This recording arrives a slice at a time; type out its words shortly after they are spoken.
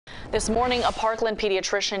This morning, a Parkland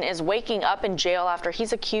pediatrician is waking up in jail after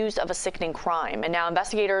he's accused of a sickening crime. And now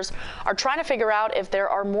investigators are trying to figure out if there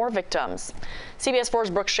are more victims. CBS 4's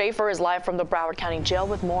Brooke Schaefer is live from the Broward County Jail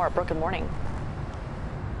with more. Brooke, good morning.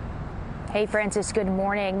 Hey, Francis, good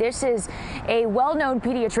morning. This is a well-known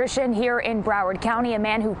pediatrician here in Broward County, a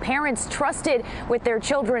man who parents trusted with their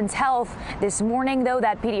children's health. This morning, though,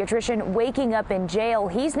 that pediatrician waking up in jail.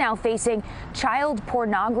 He's now facing child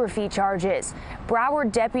pornography charges.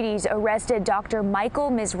 Broward deputies arrested Dr. Michael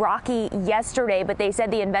Mizrachi yesterday, but they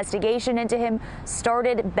said the investigation into him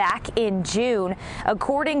started back in June.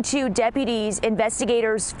 According to deputies,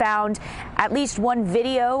 investigators found at least one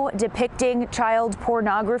video depicting child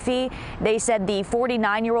pornography. They said the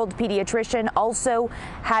 49-year-old pediatrician also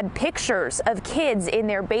had pictures of kids in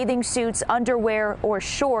their bathing suits, underwear, or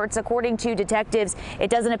shorts. According to detectives,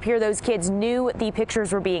 it doesn't appear those kids knew the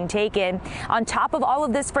pictures were being taken. On top of all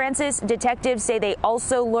of this, Francis, detectives say they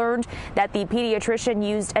also learned that the pediatrician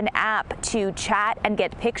used an app to chat and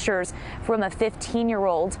get pictures from a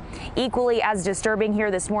 15-year-old. Equally as disturbing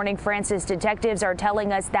here this morning, Francis, detectives are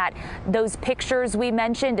telling us that those pictures we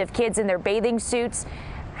mentioned of kids in their bathing suits,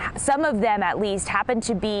 some of them at least happen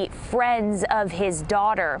to be friends of his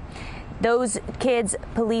daughter. Those kids,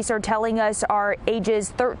 police are telling us, are ages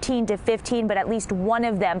 13 to 15, but at least one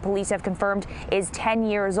of them, police have confirmed, is 10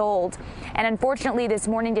 years old. And unfortunately, this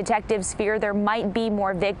morning, detectives fear there might be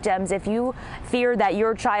more victims. If you fear that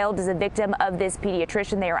your child is a victim of this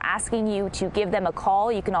pediatrician, they are asking you to give them a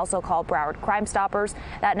call. You can also call Broward Crime Stoppers.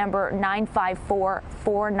 That number,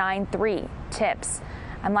 954-493-TIPS.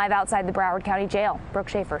 I'm live outside the Broward County Jail. Brooke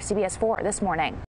Schaefer, CBS 4 this morning.